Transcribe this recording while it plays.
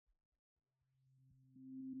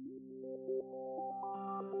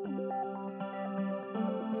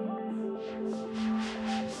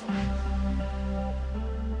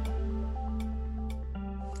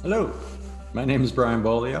Hello, my name is Brian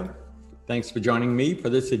Bolio. Thanks for joining me for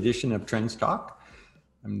this edition of Trends Talk.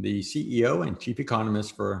 I'm the CEO and Chief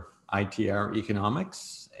Economist for ITR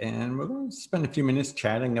Economics, and we're going to spend a few minutes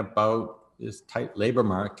chatting about this tight labor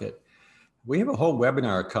market. We have a whole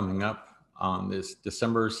webinar coming up on this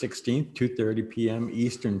December 16th, 2:30 p.m.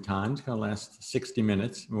 Eastern Time. It's going to last 60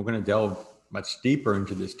 minutes, and we're going to delve much deeper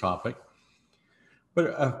into this topic. But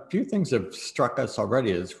a few things have struck us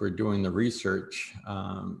already as we're doing the research,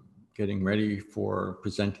 getting ready for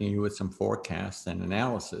presenting you with some forecasts and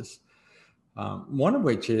analysis. One of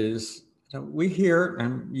which is we hear,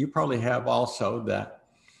 and you probably have also, that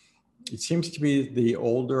it seems to be the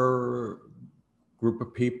older group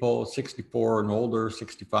of people, 64 and older,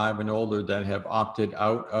 65 and older, that have opted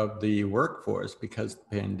out of the workforce because of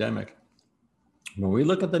the pandemic. When we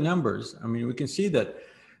look at the numbers, I mean, we can see that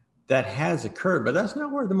has occurred, but that's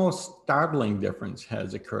not where the most startling difference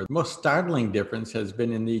has occurred. The most startling difference has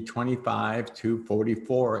been in the 25 to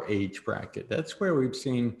 44 age bracket. That's where we've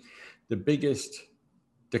seen the biggest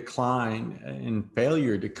decline and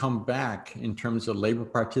failure to come back in terms of labor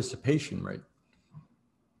participation rate.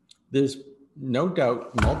 There's no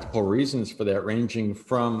doubt multiple reasons for that, ranging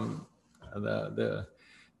from the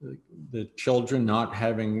children not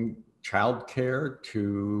having childcare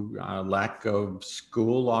to lack of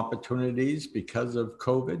school opportunities because of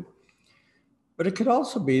COVID. But it could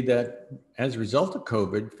also be that as a result of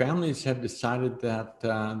COVID, families have decided that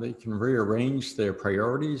they can rearrange their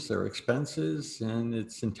priorities, their expenses, and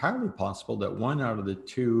it's entirely possible that one out of the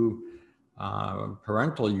two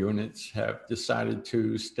parental units have decided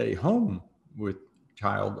to stay home with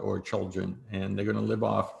child or children, and they're going to live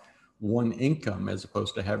off one income as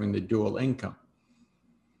opposed to having the dual income.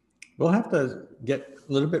 We'll have to get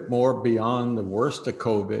a little bit more beyond the worst of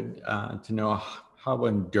COVID to know how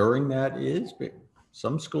enduring that is. But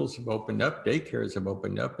some schools have opened up, daycares have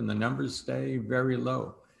opened up, and the numbers stay very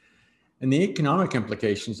low. And the economic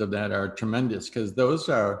implications of that are tremendous, because those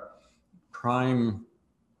are prime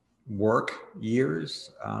work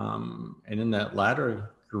years. And in that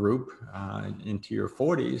latter group, into your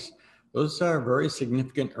 40s, those are very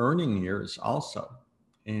significant earning years also.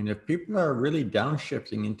 And if people are really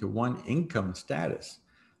downshifting into one income status,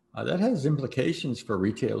 that has implications for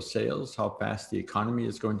retail sales, how fast the economy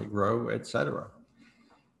is going to grow, et cetera.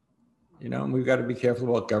 You know, we've got to be careful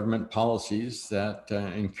about government policies that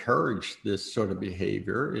encourage this sort of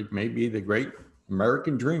behavior. It may be the great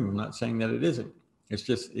American dream. I'm not saying that it isn't. It's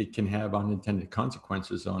just it can have unintended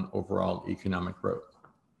consequences on overall economic growth.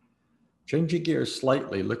 Changing gears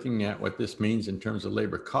slightly, looking at what this means in terms of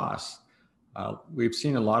labor costs. We've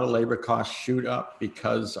seen a lot of labor costs shoot up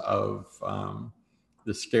because of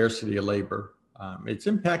the scarcity of labor. It's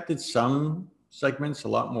impacted some segments a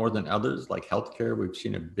lot more than others, like healthcare. We've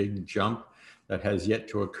seen a big jump that has yet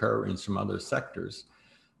to occur in some other sectors.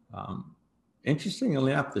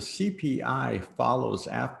 Interestingly enough, the CPI follows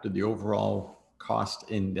after the overall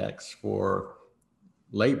cost index for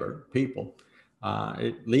labor, people.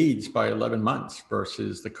 It leads by 11 months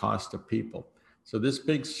versus the cost of people. So this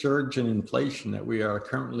big surge in inflation that we are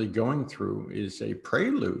currently going through is a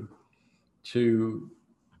prelude to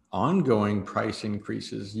ongoing price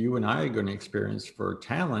increases you and I are going to experience for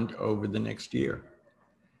talent over the next year.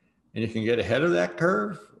 And you can get ahead of that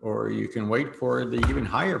curve, or you can wait for the even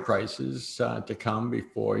higher prices to come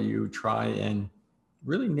before you try and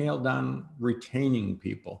really nail down retaining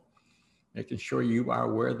people, making sure you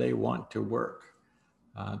are where they want to work.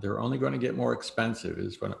 They're only going to get more expensive,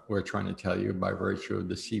 is what we're trying to tell you, by virtue of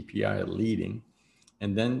the CPI leading.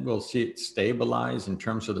 And then we'll see it stabilize in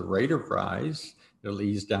terms of the rate of rise. It'll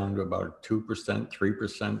ease down to about 2%,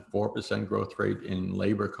 3%, 4% growth rate in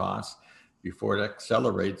labor costs before it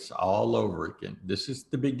accelerates all over again. This is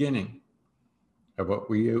the beginning of what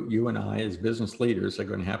you and I as business leaders are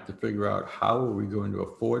going to have to figure out. How are we going to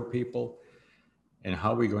afford people, and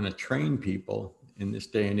how are we going to train people in this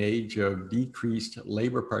day and age of decreased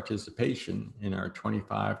labor participation in our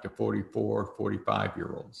 25 to 44,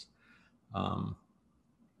 45-year-olds.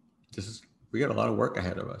 We got a lot of work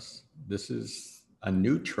ahead of us. This is a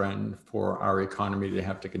new trend for our economy to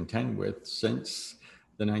have to contend with since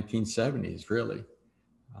the 1970s, really.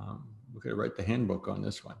 We're going to write the handbook on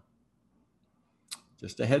this one.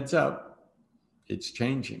 Just a heads up, it's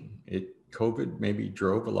changing. COVID maybe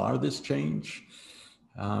drove a lot of this change.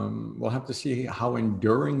 We'll have to see how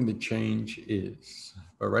enduring the change is.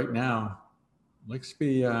 But right now, looks to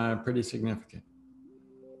be pretty significant.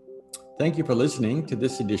 Thank you for listening to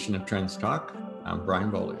this edition of Trends Talk. I'm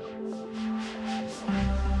Brian Bolio.